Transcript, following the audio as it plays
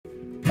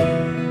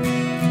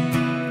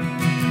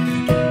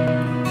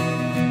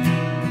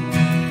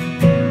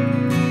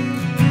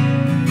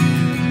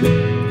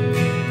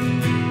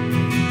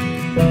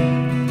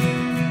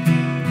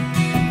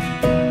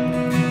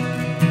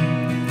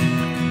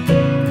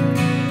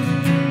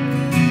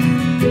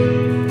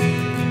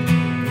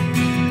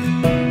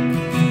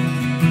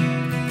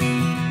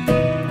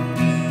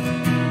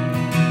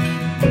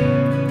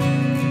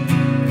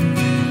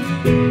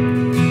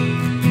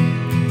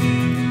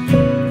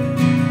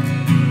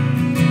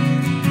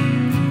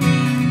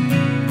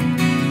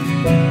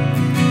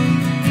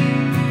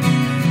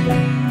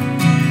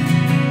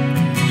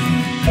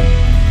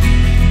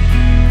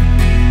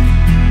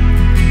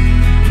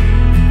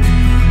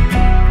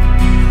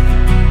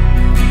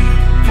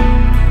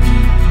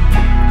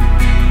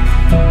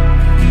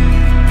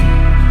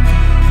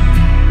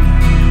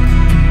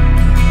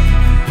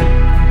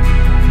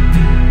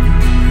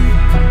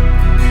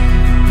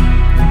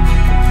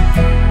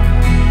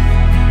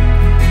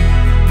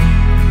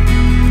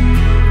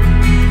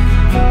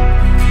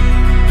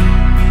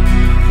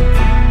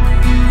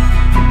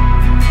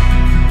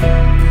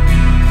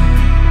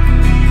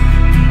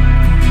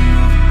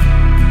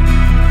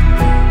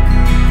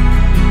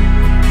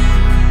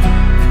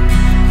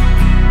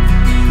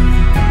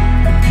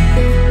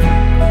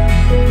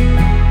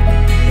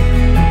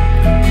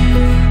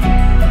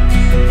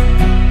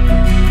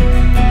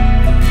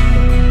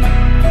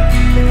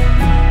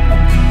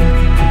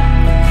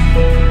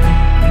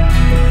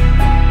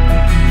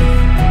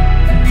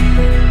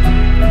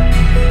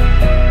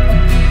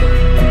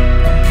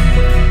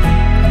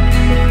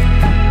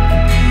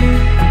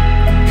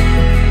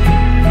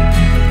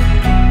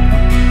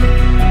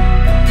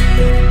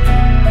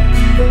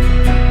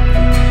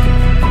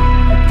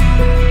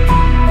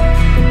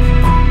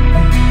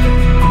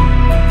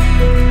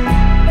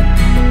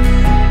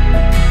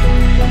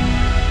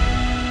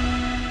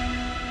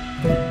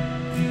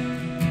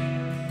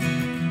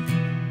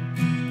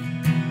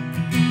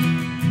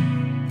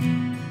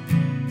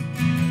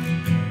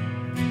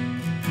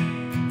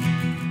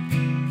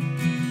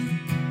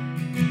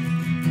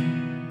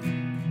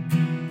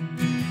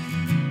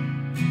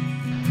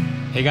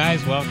Hey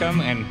guys,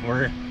 welcome, and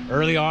we're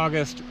early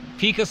August,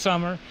 peak of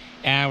summer,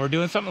 and we're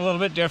doing something a little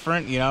bit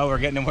different. You know, we're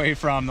getting away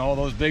from all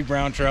those big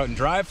brown trout and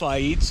dry fly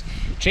eats,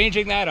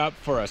 changing that up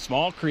for a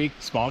small creek,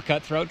 small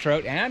cutthroat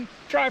trout, and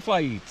dry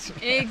fly eats.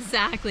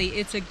 Exactly.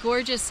 It's a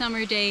gorgeous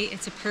summer day.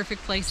 It's a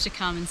perfect place to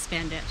come and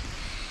spend it.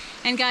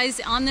 And guys,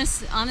 on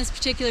this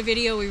particular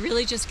video, we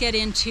really just get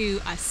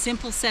into a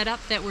simple setup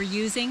that we're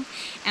using,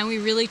 and we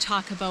really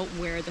talk about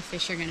where the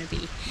fish are going to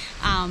be.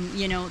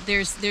 You know,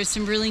 there's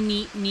some really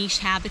neat niche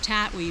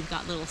habitat where you've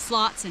got little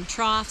slots and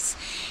troughs,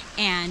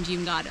 and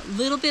you've got a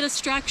little bit of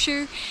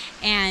structure,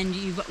 and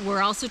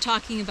we're also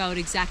talking about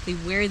exactly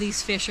where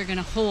these fish are going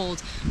to hold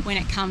when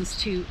it comes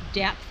to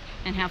depth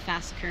and how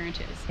fast the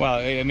current is. Well,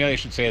 Amelia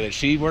should say that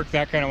she worked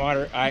that kind of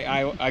water.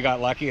 I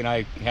got lucky, and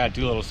I had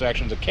two little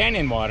sections of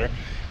canyon water,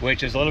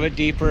 which is a little bit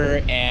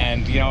deeper,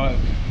 and you know,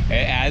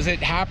 as it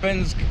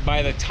happens,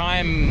 by the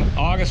time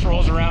August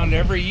rolls around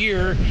every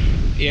year,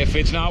 if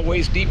it's not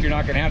waist deep, you're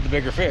not going to have the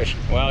bigger fish.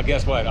 Well,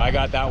 guess what? I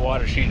got that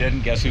water, she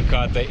didn't. Guess who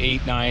caught the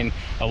 8, 9,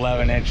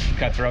 11-inch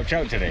cutthroat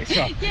trout today?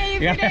 So,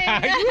 yay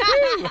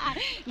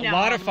for a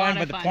lot of fun.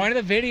 But the point of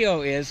the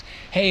video is,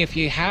 hey, if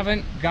you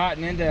haven't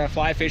gotten into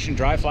fly fishing,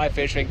 dry fly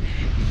fishing,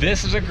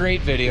 this is a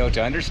great video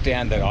to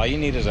understand that all you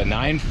need is a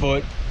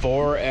 9-foot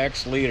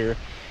 4X leader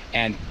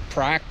and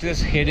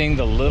practice hitting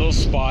the little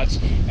spots,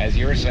 as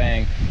you were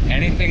saying.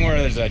 Anything where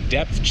there's a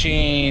depth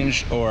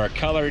change or a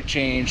color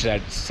change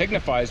that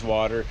signifies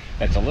water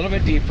that's a little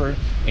bit deeper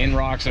in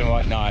rocks and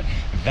whatnot.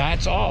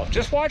 That's all.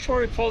 Just watch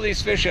where we pull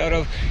these fish out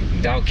of.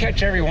 Don't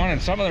catch every one,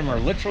 and some of them are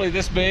literally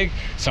this big,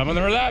 some of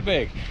them are that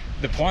big.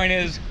 The point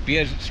is, be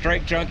a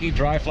strike junkie,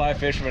 dry fly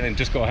fisherman, and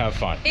just go have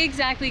fun.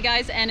 Exactly,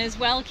 guys. And as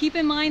well, keep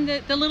in mind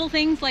the little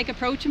things like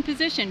approach and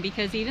position,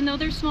 because even though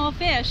they're small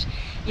fish,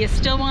 you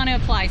still want to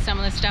apply some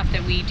of the stuff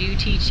that we do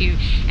teach you.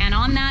 And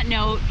on that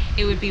note,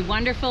 it would be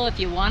wonderful if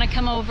you want to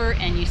come over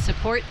and you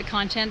support the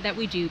content that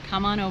we do.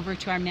 Come on over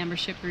to our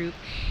membership group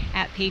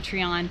at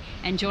Patreon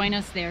and join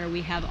us there.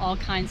 We have all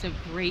kinds of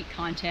great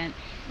content,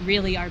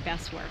 really our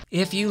best work.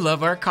 If you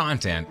love our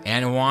content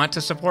and want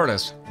to support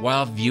us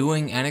while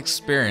viewing and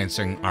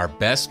experiencing our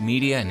best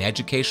media and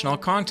educational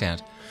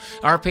content,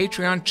 our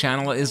Patreon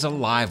channel is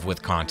alive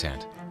with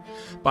content.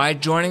 By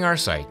joining our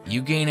site,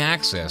 you gain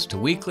access to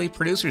weekly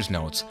producer's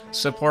notes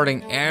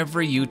supporting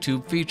every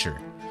YouTube feature,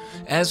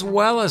 as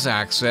well as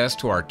access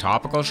to our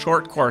topical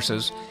short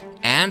courses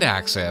and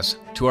access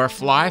to our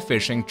fly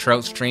fishing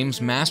trout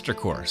streams master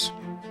course.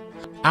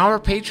 Our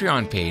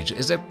Patreon page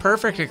is a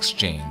perfect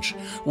exchange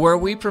where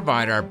we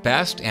provide our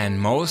best and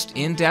most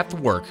in-depth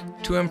work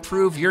to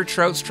improve your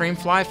trout stream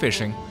fly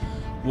fishing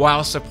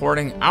while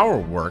supporting our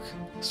work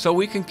so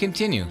we can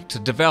continue to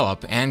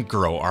develop and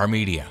grow our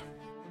media.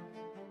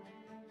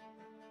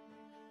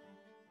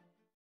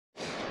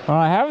 Well,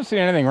 I haven't seen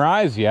anything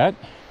rise yet,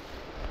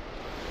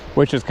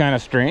 which is kind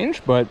of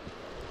strange, but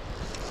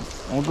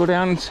we'll go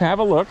down and have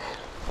a look.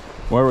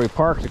 Where we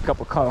parked a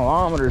couple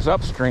kilometers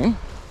upstream,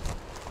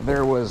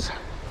 there was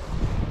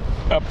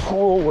a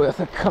pool with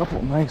a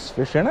couple nice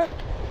fish in it,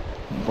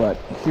 but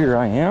here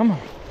I am.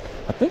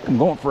 I think I'm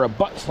going for a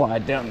butt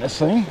slide down this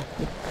thing.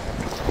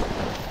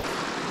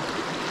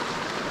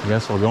 I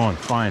guess we'll go and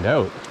find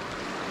out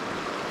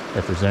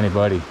if there's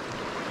anybody.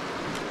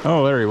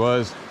 Oh, there he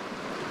was.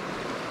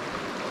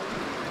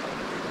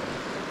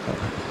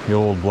 The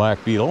old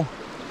black beetle.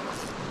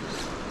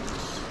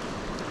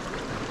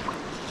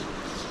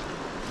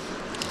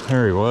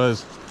 There he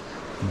was.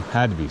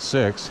 Had to be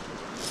 6.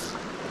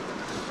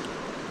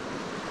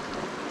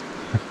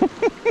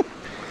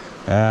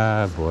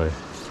 Ah, boy.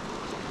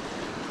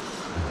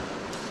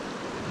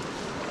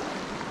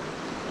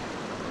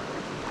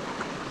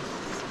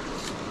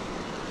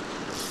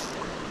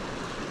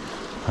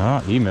 Oh,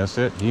 he missed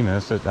it. He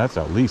missed it. That's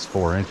at least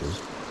 4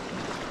 inches.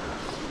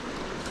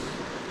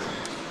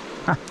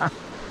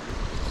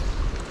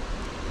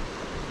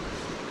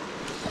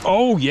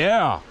 Oh,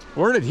 yeah.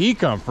 Where did he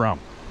come from?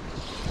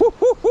 Woo,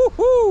 woo, woo,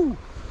 woo.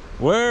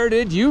 Where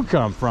did you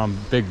come from,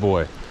 big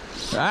boy?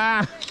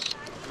 Ah,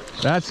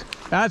 that's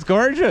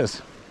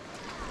gorgeous.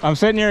 I'm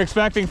sitting here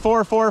expecting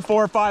 4, 4,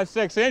 4, 5,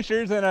 6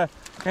 inches, and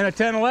a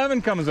 10,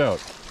 11 comes out.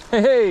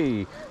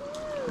 Hey,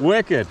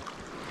 wicked.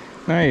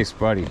 Nice,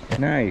 buddy.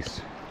 Nice.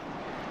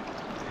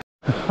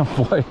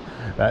 Oh boy,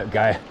 that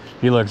guy,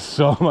 he looks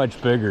so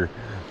much bigger,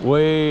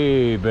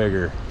 way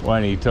bigger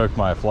when he took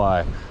my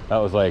fly. That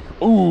was like,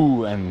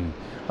 ooh, and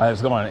I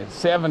was going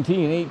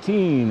 17,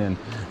 18, and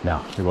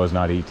no, it was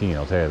not 18,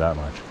 I'll tell you that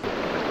much.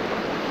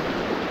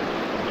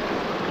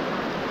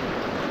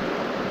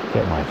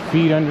 Get my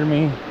feet under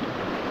me,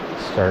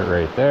 start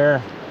right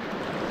there.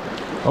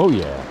 Oh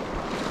yeah,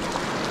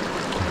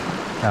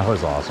 that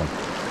was awesome.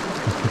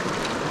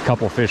 A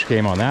couple fish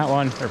came on that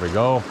one, there we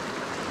go.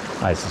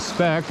 I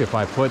suspect if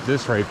I put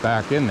this right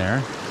back in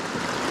there,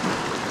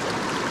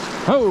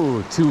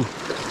 oh,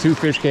 two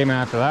fish came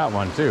after that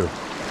one too.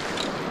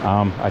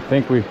 I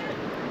think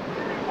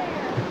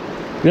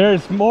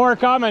there's more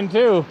coming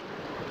too.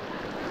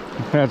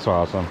 That's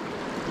awesome.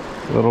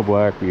 Little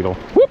black beetle.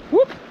 Whoop,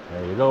 whoop.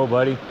 There you go,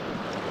 buddy.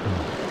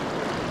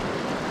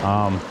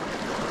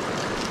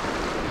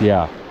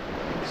 Yeah,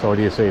 so what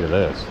do you say to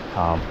this?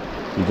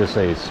 You just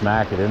say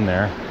smack it in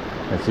there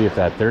and see if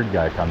that third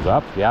guy comes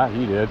up. Yeah,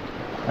 he did.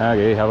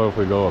 Okay, how about if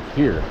we go up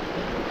here?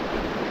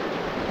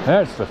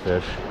 That's the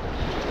fish.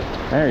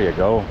 There you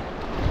go.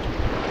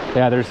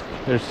 Yeah, there's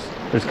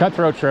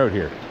cutthroat trout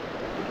here,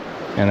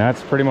 and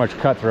that's pretty much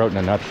cutthroat in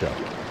a nutshell.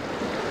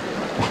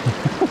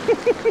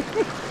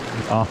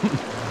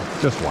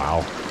 Just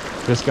wow.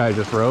 This guy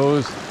just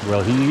rose.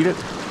 Will he eat it?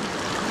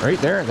 Right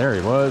there. There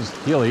he was.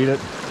 He'll eat it.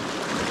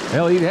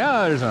 He'll eat it.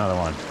 Yeah, there's another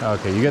one.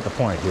 Okay, you get the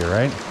point here,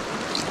 right?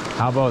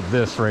 How about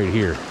this right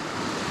here?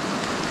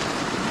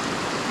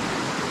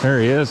 There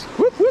he is.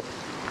 Whoop, whoop.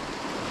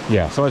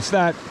 Yeah, so it's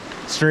that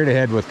straight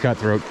ahead with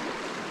cutthroat.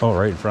 Oh,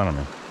 right in front of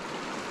me.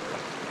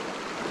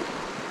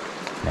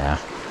 Nah.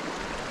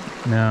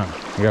 No,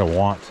 you gotta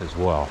want as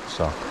well.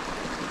 So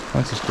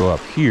let's just go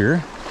up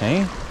here.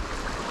 Okay.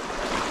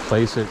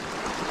 Place it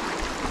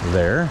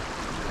there.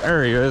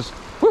 There he is.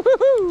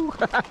 Woo-hoo-hoo!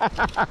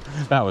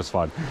 That was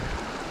fun.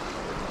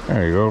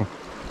 There you go.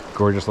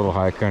 Gorgeous little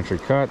high country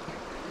cut.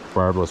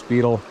 Barbless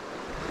beetle.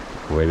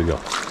 Way to go.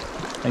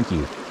 Thank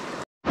you.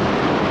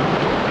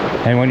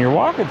 And when you're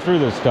walking through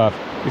this stuff,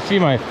 you see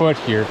my foot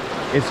here.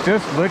 It's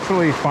just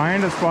literally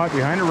find a spot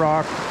behind a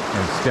rock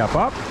and step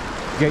up.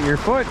 Get your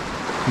foot.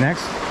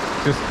 Next,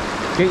 just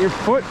get your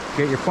foot.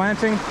 Get your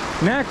planting.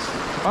 Next,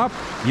 up.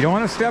 You don't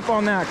want to step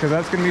on that because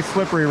that's going to be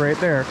slippery right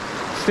there.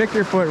 Stick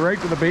your foot right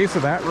to the base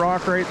of that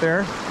rock right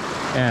there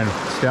and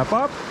step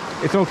up.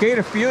 It's okay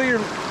to feel your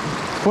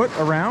foot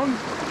around.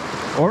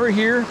 Over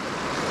here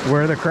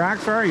where the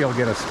cracks are, you'll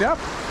get a step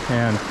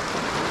and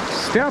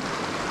step.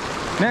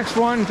 Next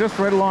one, just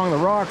right along the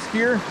rocks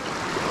here.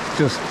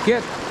 Just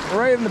get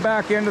right in the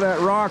back end of that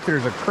rock.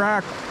 There's a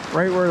crack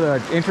right where the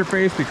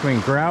interface between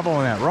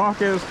gravel and that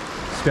rock is.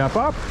 Step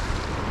up.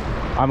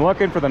 I'm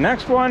looking for the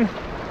next one.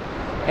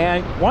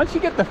 And once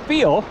you get the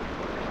feel,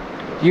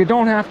 you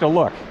don't have to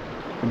look.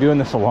 I'm doing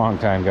this a long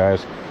time,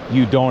 guys.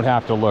 You don't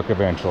have to look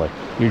eventually.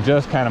 You're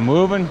just kind of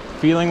moving,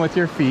 feeling with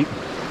your feet,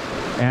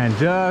 and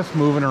just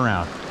moving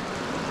around.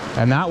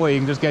 And that way you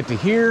can just get to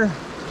here,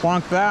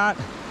 plunk that.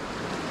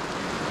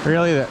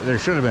 Really, there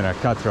should have been a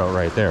cutthroat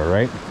right there,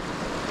 right?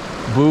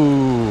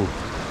 Boo.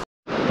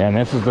 And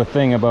this is the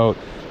thing about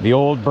the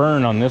old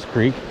burn on this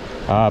creek.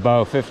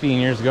 About 15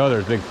 years ago, there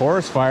was a big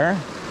forest fire.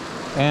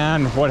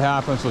 And what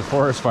happens with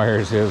forest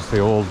fires is the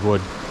old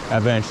wood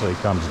eventually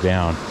comes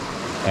down.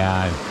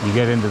 And you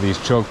get into these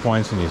choke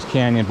points in these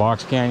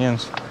box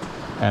canyons,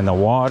 and the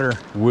water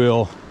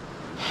will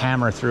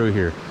hammer through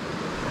here.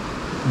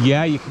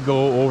 Yeah, you could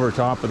go over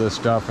top of this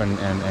stuff and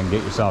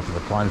get yourself to the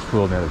plunge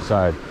pool on the other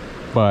side,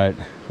 but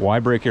why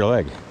break your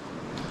leg?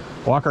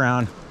 Walk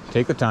around,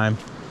 take the time,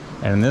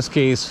 and in this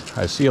case,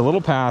 I see a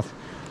little path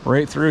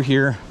right through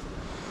here.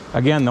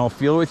 Again, though,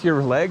 feel with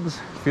your legs,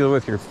 feel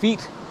with your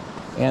feet,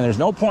 and there's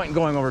no point in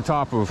going over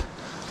top of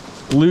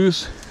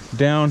loose,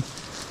 down,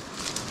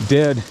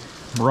 dead,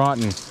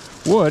 rotten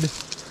wood.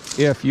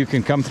 If you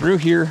can come through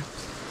here,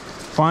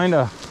 find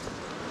a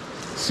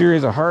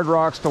series of hard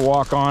rocks to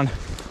walk on,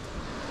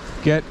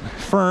 get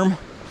firm,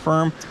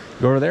 go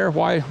over there.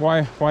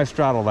 Why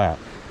straddle that?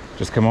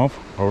 Just come up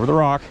over the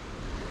rock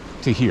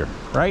to here,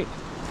 right?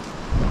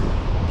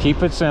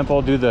 Keep it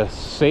simple, do the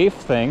safe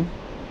thing.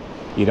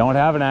 You don't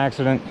have an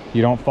accident,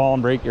 you don't fall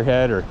and break your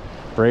head or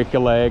break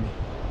your leg,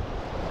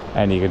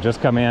 and you can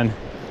just come in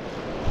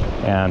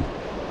and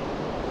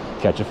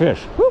catch a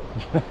fish. Woo!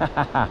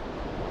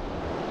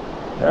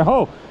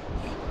 Oh,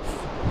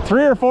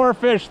 3 or 4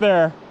 fish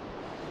there.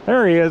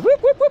 There he is.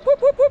 Whoop, whoop, whoop,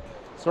 whoop, whoop, whoop.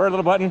 Sorry,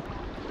 little button.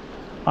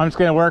 I'm just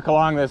gonna work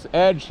along this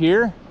edge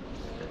here.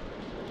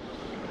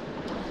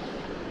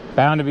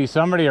 Bound to be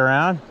somebody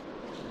around.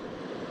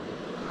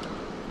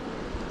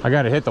 I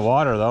gotta hit the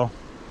water though.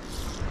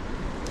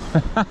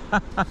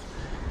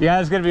 Yeah,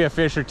 there's gonna be a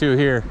fish or two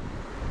here.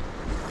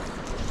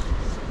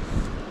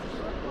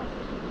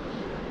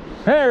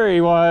 There he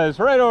was,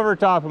 right over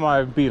top of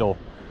my beetle.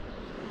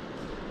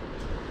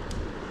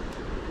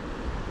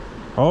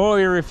 Oh,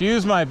 he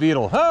refused my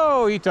beetle.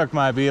 Oh, he took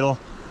my beetle.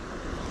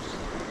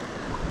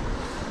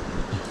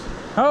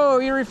 Oh,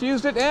 he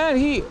refused it and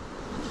he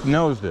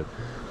nosed it.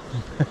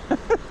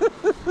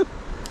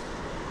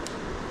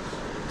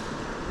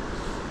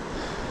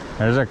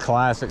 There's a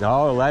classic.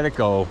 Oh, let it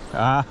go.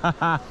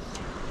 I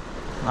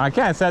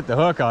can't set the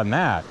hook on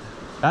that.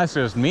 That's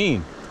just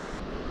mean.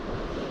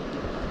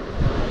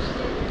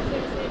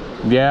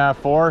 Yeah,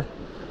 four.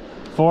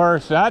 So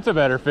that's a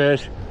better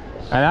fish,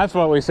 and that's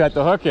what we set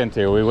the hook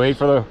into. We wait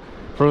for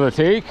the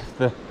take,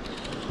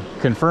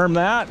 confirm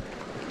that,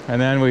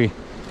 and then we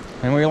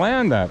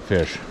land that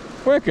fish.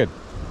 Wicked.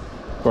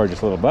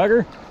 Gorgeous little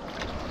bugger.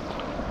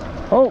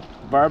 Oh,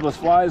 barbless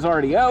fly's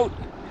already out.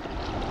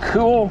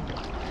 Cool.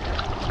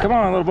 Come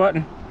on, little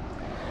button.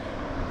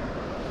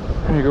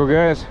 There you go,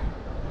 guys.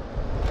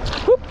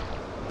 Whoop.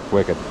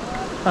 Wicked.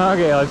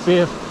 Okay, let's see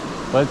if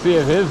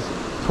his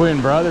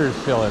twin brother's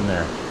still in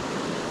there.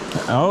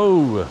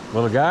 Oh,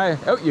 little guy.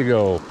 Out you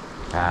go.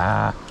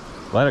 Ah,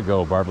 let it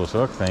go, barbless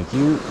hook. Thank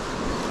you.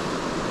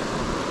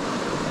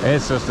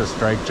 It's just a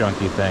strike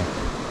junkie thing.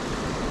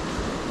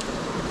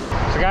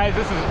 So guys,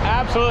 this is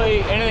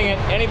absolutely anything that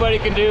anybody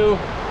can do.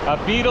 A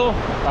beetle,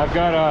 I've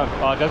got a,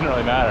 well, it doesn't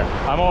really matter.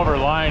 I'm over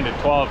lined at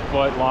 12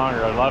 foot long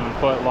or 11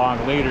 foot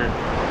long leader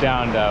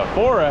down to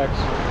 4X.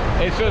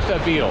 It's just a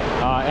beetle.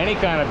 Any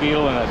kind of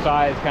beetle in the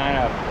size kind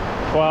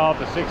of 12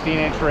 to 16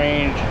 inch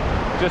range.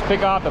 Just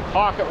pick off the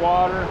pocket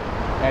water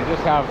and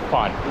just have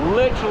fun.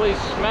 Literally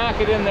smack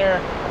it in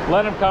there,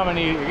 let them come and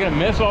eat. You're gonna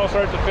miss all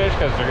sorts of fish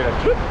because they're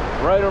gonna whoop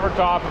right over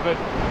top of it.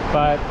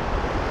 But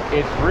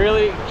it's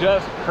really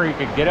just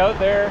creepy. Get out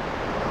there,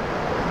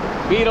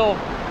 beetle,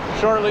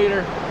 short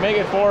leader, make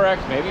it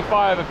 4X, maybe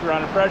 5 if you're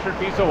on a pressured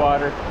piece of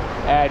water,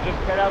 and just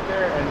get out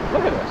there and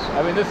look at this.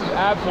 I mean, this is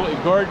absolutely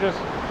gorgeous.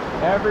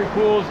 Every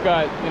pool's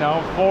got, you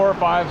know, 4,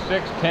 5,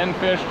 6, 10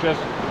 fish,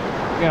 just,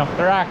 you know,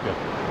 they're active.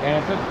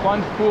 And it's a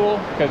plunge pool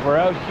because we're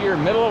out here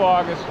middle of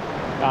August,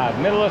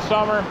 middle of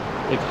summer.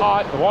 It's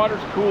hot, the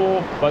water's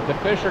cool, but the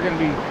fish are going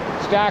to be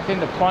stacked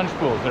into plunge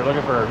pools. They're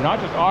looking for not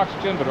just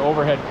oxygen, but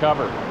overhead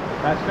cover.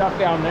 That stuff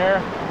down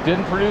there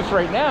didn't produce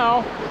right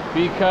now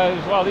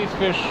because, well, these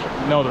fish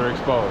know they're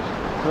exposed.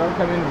 So they'll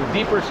come into the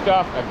deeper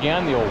stuff.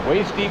 Again, the old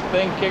waist deep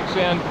thing kicks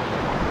in.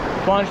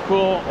 Plunge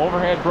pool,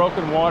 overhead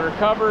broken water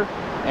cover,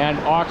 and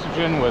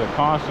oxygen with a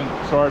constant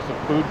source of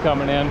food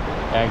coming in.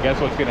 And guess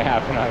what's going to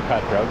happen on a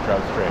cutthroat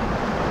trout stream?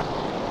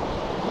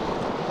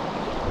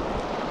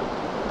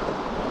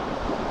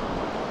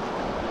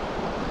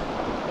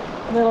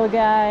 Little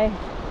guy.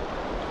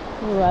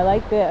 Ooh, I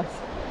like this.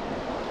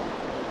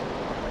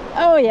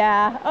 Oh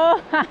yeah.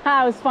 Oh,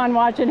 it was fun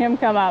watching him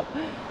come up.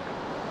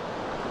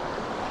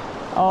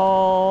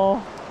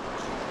 Oh.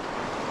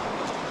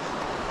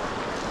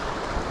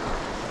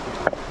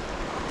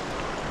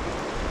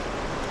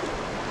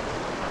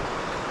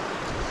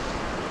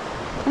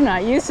 I'm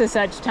not used to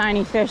such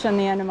tiny fish on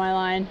the end of my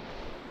line.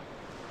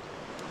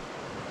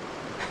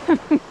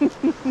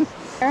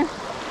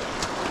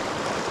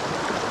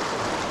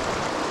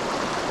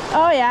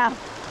 Oh yeah.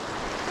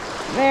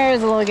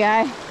 There's a little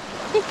guy.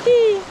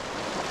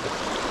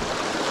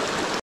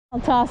 I'll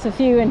toss a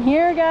few in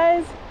here,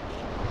 guys.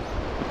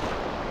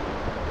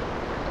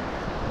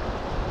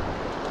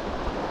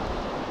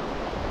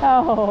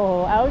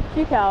 Oh, out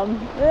you come.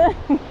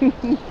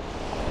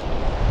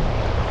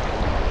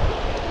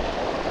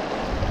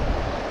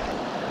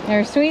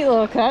 They're sweet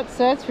little cuts,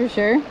 that's for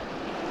sure.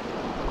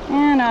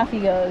 And off he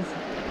goes.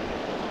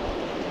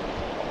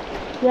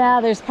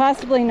 Yeah, there's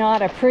possibly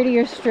not a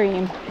prettier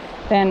stream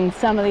than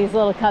some of these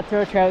little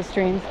cutthroat trout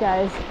streams,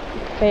 guys.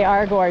 They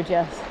are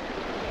gorgeous.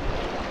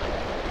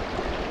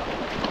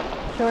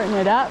 Shorten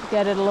it up,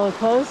 get it a little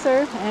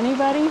closer.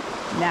 Anybody?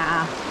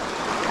 Nah,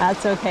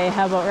 that's okay.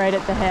 How about right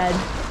at the head?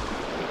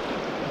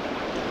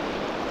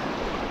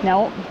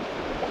 Nope.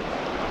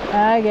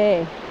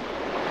 Okay.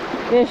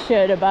 This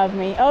should above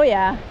me. Oh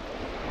yeah,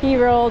 he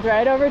rolled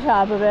right over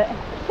top of it.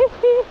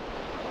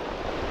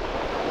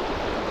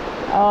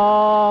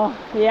 Oh,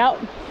 yep.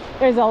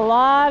 There's a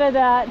lot of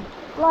that.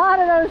 A lot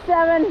of those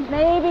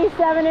maybe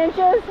 7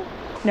 inches.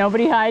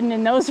 Nobody hiding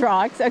in those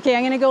rocks. Okay,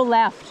 I'm gonna go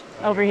left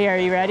over here. Are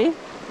you ready?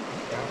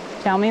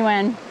 Yeah. Tell me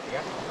when.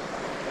 Yeah.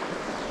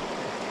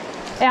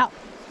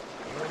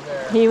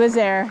 Yeah. He was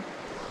there.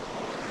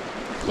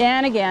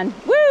 And again.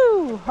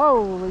 Woo!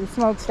 Holy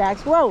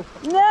smokestacks. Whoa!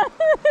 No!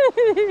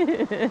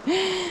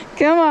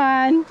 Come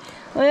on.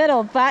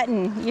 Little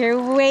button.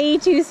 You're way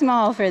too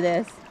small for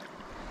this.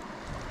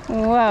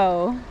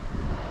 Whoa.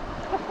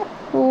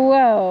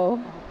 Whoa.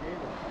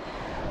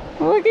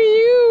 Look at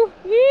you.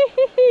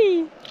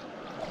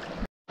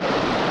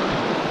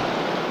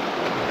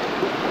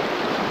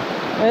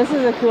 This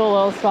is a cool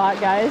little spot,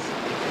 guys.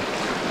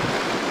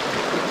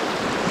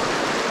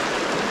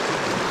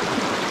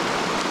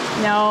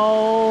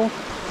 No,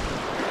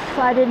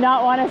 I did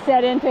not want to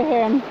set into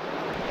him.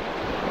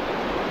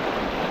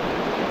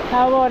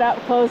 How about up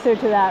closer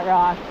to that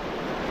rock?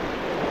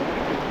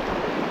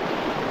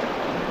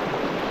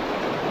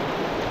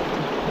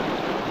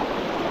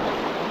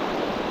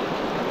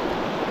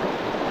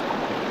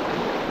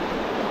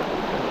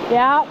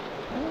 Yeah.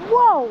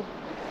 Whoa!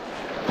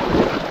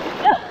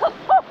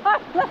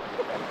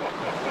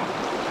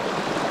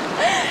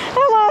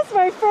 I lost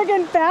my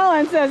friggin'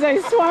 balance as I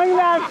swung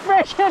that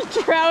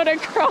friggin' trout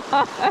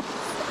across.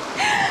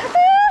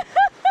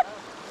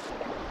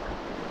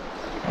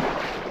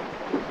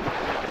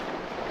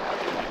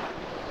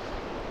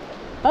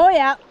 Oh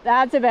yeah,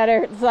 that's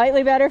a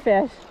slightly better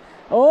fish.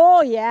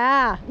 Oh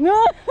yeah.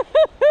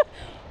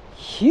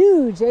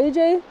 Huge,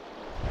 AJ.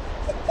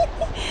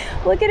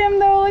 Look at him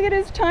though, look at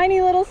his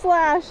tiny little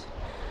slash.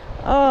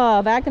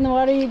 Oh, back in the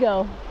water you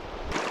go.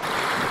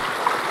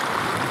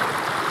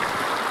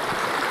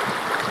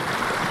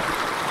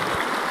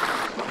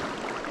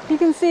 You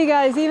can see,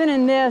 guys, even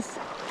in this,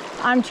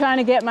 I'm trying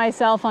to get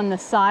myself on the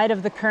side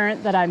of the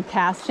current that I'm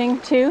casting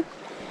to.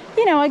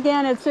 You know,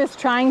 again, it's just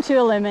trying to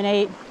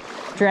eliminate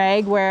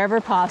drag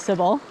wherever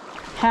possible.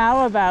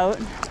 How about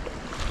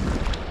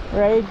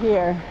right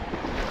here?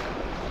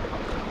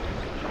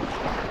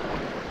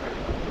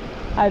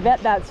 I bet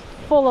that's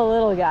full of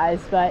little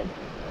guys, but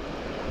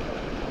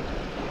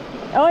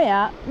Oh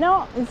yeah,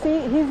 no,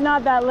 see, he's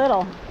not that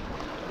little.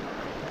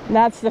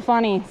 That's the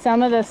funny.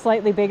 Some of the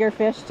slightly bigger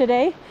fish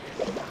today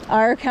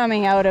are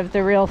coming out of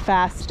the real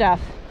fast stuff.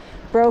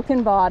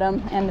 Broken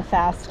bottom and the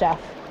fast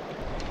stuff.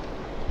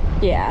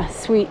 Yeah,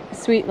 sweet,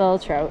 sweet little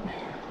trout.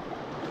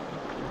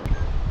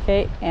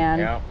 Okay,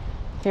 and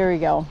here we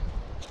go.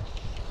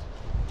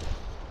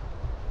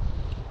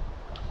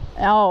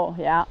 Oh,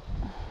 yeah.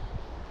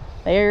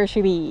 There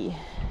she be.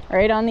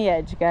 Right on the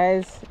edge,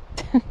 guys.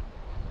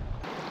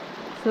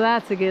 So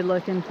that's a good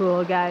looking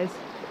pool, guys.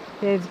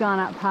 Dave's gone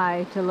up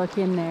high to look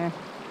in there,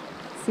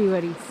 see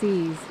what he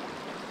sees.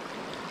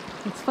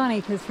 It's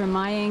funny because from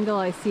my angle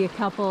I see a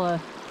couple of,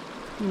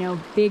 you know,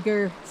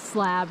 bigger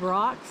slab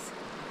rocks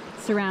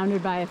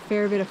surrounded by a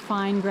fair bit of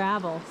fine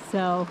gravel.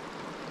 So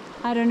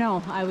I don't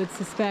know, I would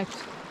suspect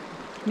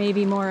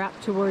maybe more up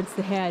towards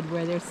the head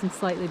where there's some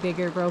slightly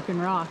bigger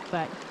broken rock,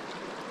 but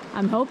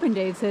I'm hoping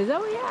Dave says,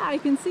 oh yeah, I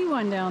can see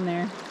one down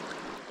there.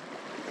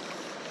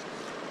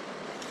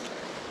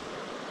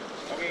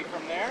 Okay,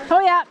 from there? Oh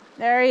yeah,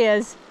 there he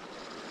is.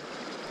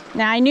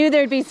 Now I knew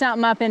there'd be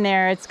something up in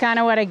there. It's kind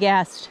of what I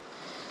guessed.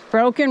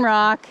 Broken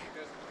rock.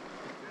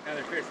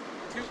 Another fish,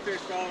 2 fish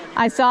following you.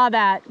 I saw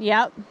that,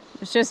 yep. I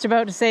was just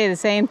about to say the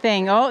same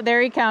thing. Oh,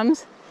 there he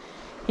comes.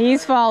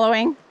 He's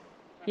following.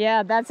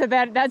 Yeah, that's a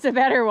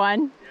better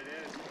one.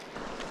 It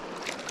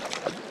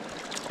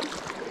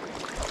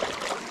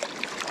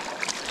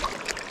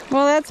is.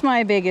 Well, that's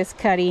my biggest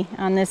cutty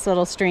on this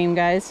little stream,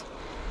 guys.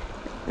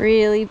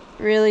 Really,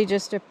 really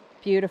just a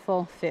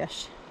beautiful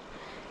fish.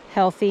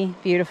 Healthy,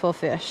 beautiful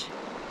fish.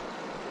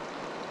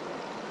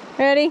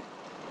 Ready?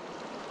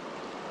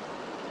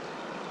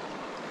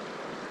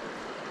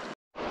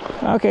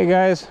 Okay,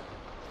 guys.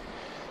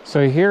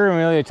 So you hear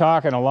Amelia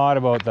talking a lot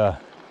about the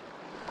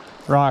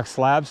rock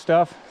slab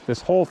stuff.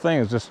 This whole thing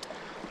is just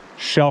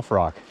shelf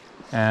rock.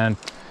 And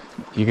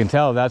you can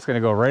tell that's going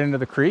to go right into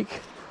the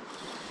creek.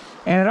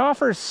 And it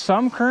offers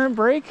some current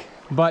break,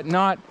 but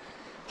not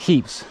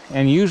heaps.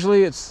 And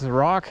usually it's the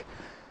rock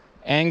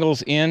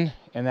angles in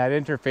and that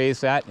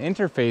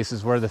interface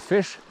is where the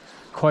fish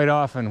quite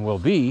often will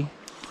be.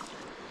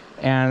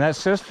 And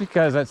that's just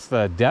because that's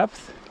the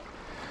depth.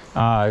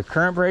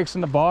 Current breaks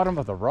in the bottom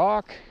of the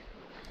rock.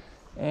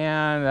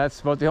 And that's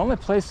about the only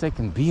place they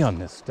can be on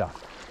this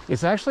stuff.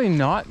 It's actually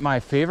not my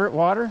favorite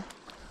water.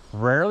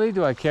 Rarely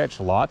do I catch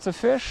lots of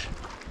fish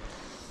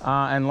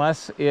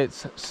unless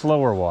it's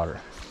slower water.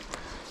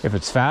 If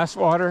it's fast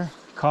water,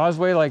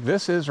 causeway like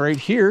this is right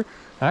here,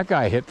 that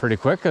guy hit pretty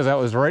quick because that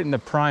was right in the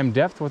prime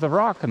depth with a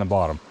rock in the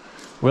bottom.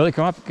 Will he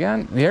come up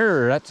again?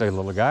 There, that's a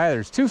little guy.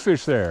 There's 2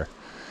 fish there.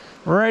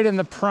 Right in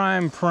the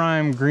prime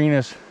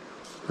greenest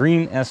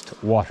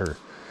water.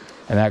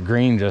 And that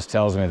green just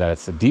tells me that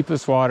it's the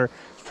deepest water,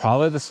 it's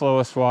probably the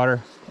slowest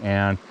water,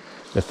 and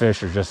the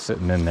fish are just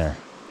sitting in there.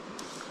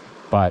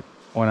 But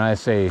when I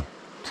say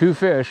 2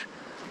 fish,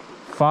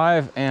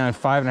 5 and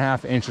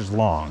 5.5 inches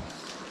long,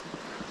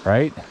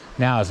 right?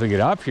 Now, as we get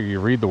up here, you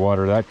read the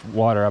water, that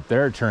water up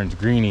there turns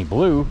greeny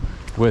blue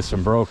with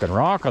some broken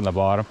rock on the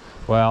bottom.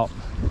 Well,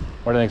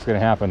 what do you think's gonna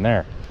happen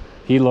there?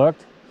 He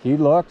looked, keep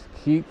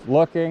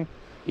looking,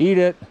 eat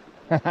it.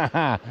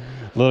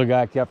 Little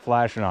guy kept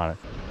flashing on it.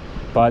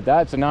 But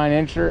that's a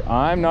 9-incher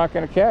I'm not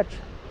gonna catch.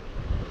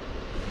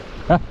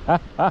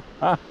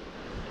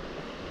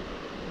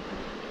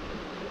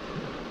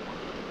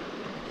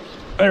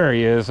 There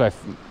he is. I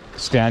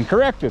stand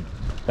corrected.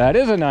 That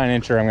is a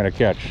 9-incher I'm gonna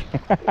catch.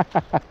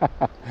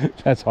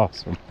 That's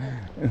awesome.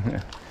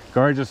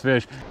 Gorgeous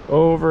fish.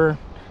 Over.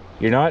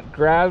 You're not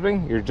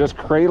grabbing, you're just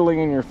cradling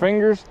in your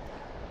fingers.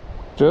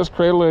 Just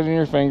cradle it in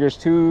your fingers.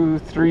 2,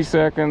 3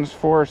 seconds,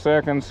 4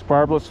 seconds.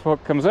 Barbless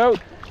hook comes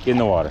out in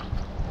the water.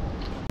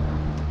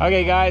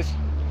 Okay, guys.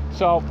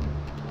 So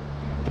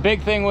the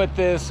big thing with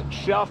this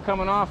shelf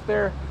coming off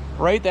there,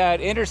 right that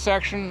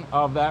intersection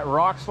of that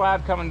rock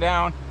slab coming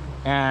down,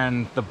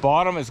 and the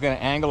bottom is going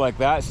to angle like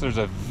that. So there's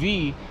a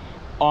V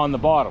on the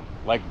bottom,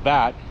 like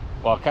that.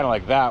 Well, kind of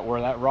like that,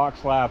 where that rock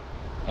slab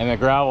and the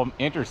gravel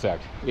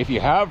intersect. If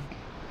you have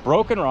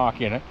broken rock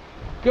in it,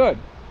 good.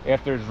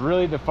 If there's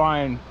really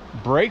defined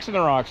breaks in the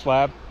rock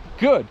slab,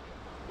 good.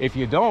 If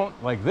you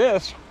don't, like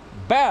this,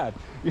 bad.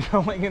 You're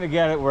only going to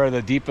get it where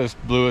the deepest,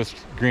 bluest,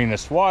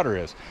 greenest water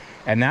is.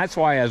 And that's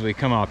why as we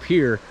come up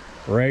here,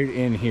 right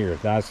in here,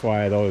 that's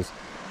why those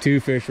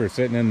 2 fish were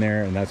sitting in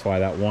there, and that's why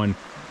that one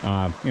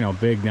you know,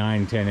 big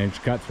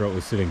 9-10-inch cutthroat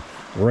was sitting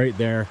right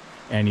there.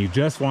 And you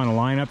just want to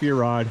line up your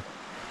rod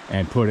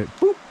and put it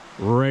boop,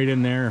 right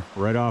in there,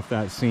 right off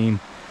that seam,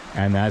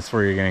 and that's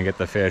where you're going to get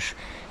the fish.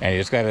 And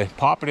you just got to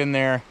pop it in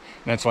there.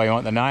 And that's why you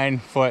want the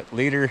 9-foot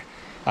leader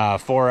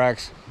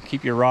 4X.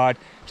 Keep your rod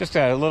just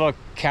a little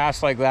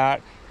cast like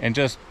that, and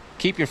just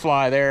keep your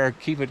fly there,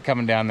 keep it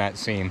coming down that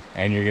seam,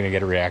 and you're going to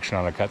get a reaction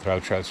on a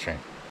cutthroat trout string.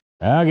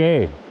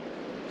 Okay,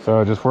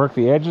 so just work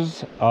the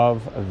edges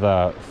of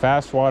the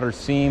fast water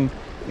seam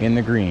in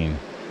the green,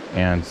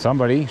 and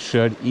somebody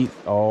should eat.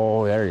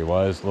 Oh, there he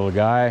was, little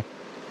guy.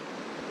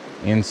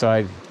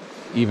 Inside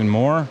even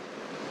more.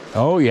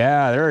 Oh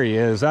yeah, there he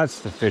is. That's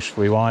the fish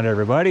we want,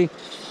 everybody.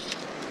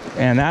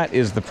 And that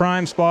is the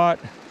prime spot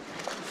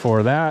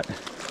for that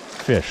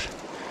fish.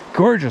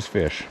 Gorgeous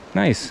fish.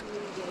 Nice.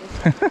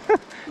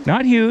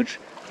 Not huge,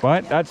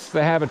 but that's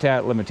the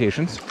habitat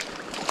limitations.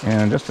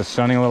 And just a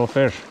stunning little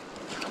fish.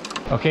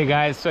 Okay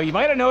guys, so you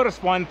might have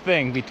noticed one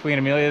thing between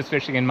Amelia's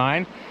fishing and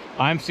mine.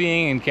 I'm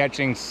seeing and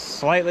catching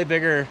slightly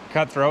bigger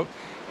cutthroat.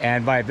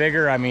 And by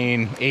bigger, I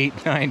mean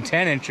 8, 9,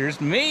 10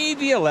 inches,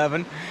 maybe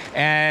 11.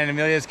 And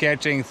Amelia's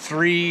catching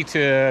 3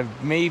 to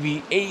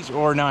maybe 8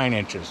 or 9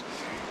 inches.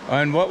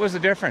 And what was the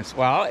difference?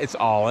 Well, it's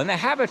all in the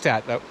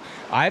habitat.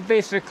 I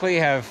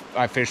basically I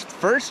fished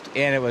first,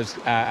 and it was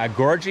a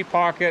gorgey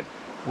pocket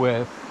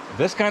with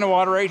this kind of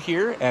water right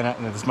here.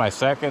 And this is my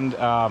second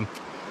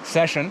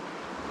session.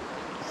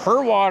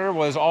 Her water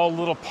was all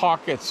little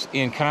pockets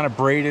in kind of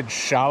braided,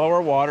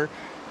 shallower water.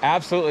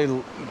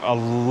 Absolutely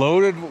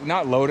loaded,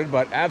 not loaded,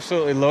 but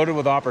absolutely loaded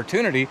with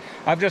opportunity.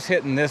 I've just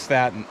hitting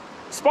that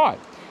spot.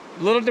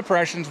 Little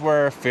depressions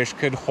where fish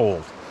could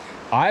hold.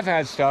 I've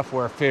had stuff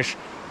where fish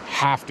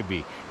have to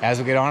be. As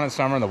we get on in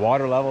summer and the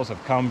water levels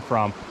have come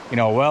from, you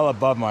know, well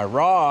above my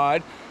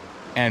rod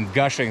and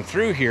gushing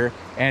through here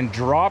and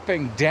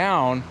dropping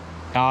down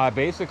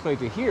basically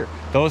to here.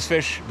 Those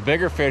fish, the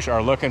bigger fish,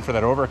 are looking for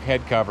that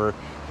overhead cover,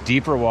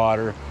 deeper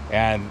water,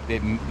 and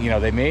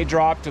they may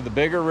drop to the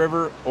bigger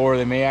river, or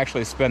they may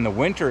actually spend the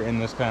winter in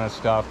this kind of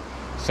stuff.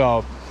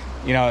 So,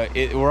 you know,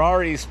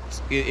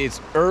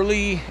 it's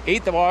early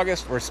 8th of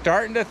August. We're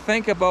starting to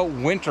think about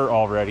winter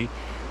already.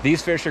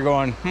 These fish are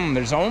going,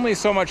 there's only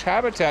so much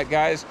habitat,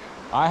 guys.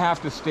 I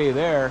have to stay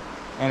there.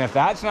 And if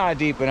that's not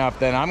deep enough,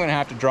 then I'm gonna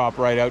have to drop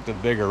right out to the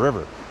bigger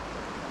river.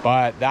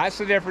 But that's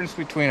the difference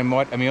between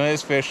what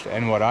Amelia's fished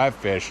and what I've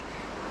fished.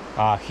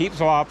 Heaps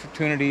of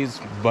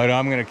opportunities, but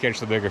I'm gonna catch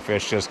the bigger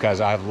fish just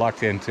because I've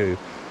lucked into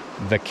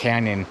the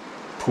canyon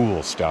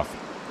pool stuff.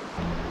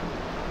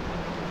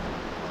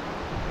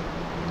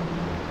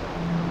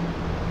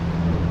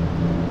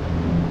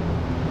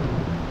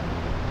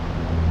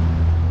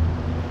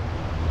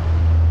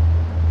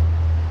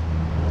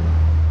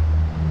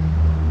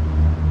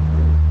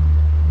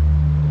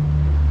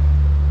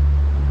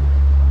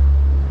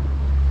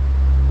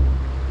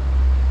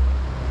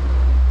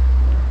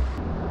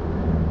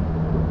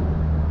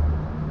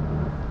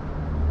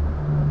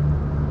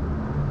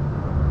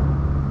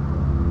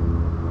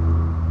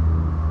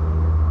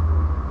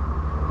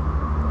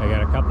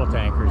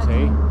 Tankers,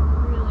 hey?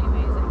 Really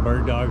amazing.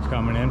 Bird dogs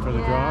coming in for the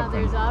drop. Yeah,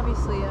 there's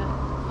obviously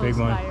a big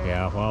one. fire.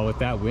 Yeah, well, with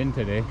that wind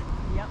today.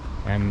 Yep.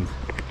 And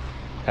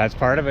that's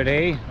part of it,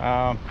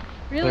 eh?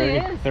 Really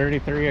is.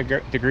 33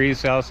 degrees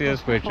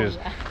Celsius, which is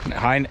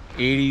high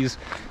 80s,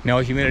 no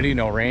humidity,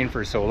 no rain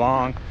for so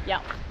long.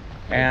 Yep.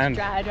 And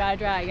it's dry,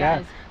 guys.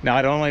 Yeah,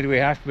 not only do we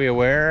have to be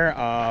aware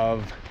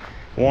of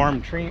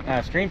warm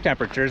stream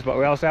temperatures, but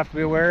we also have to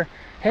be aware,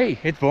 hey,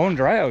 it's bone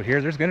dry out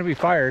here, there's going to be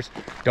fires.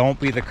 Don't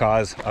be the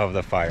cause of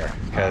the fire,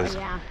 because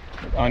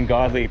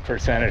ungodly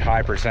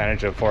high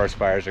percentage of forest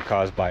fires are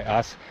caused by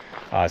us.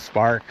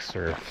 Sparks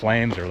or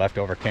flames or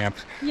leftover camp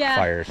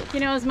fires. You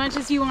know, as much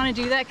as you want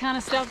to do that kind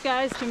of stuff,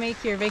 guys, to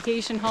make your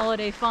vacation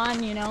holiday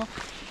fun, you know,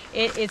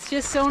 it's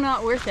just so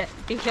not worth it,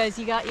 because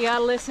you gotta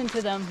listen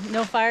to them.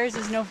 No fires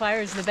is no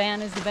fires, the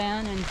ban is the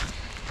ban. And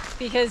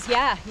because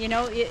you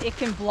know, it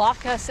can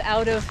block us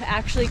out of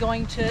actually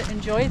going to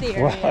enjoy the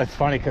area. Well, it's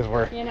funny because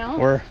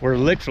we're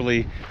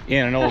literally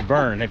in an old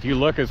burn. If you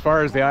look as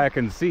far as the eye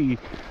can see,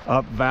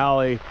 up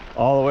valley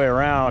all the way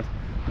around,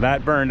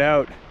 that burned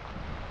out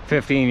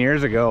 15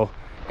 years ago.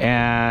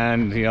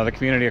 And you know, the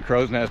community of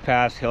Crow's Nest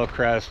past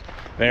Hillcrest,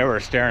 they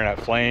were staring at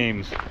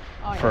flames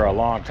for a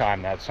long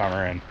time that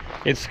summer, and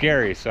it's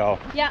scary. So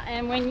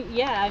and when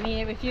I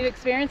mean, if you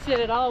experienced it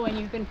at all, when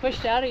you've been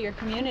pushed out of your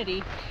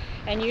community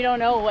and you don't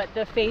know what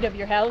the fate of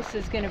your house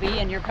is going to be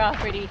and your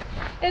property,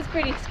 it's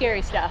pretty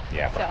scary stuff.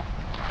 Yeah. So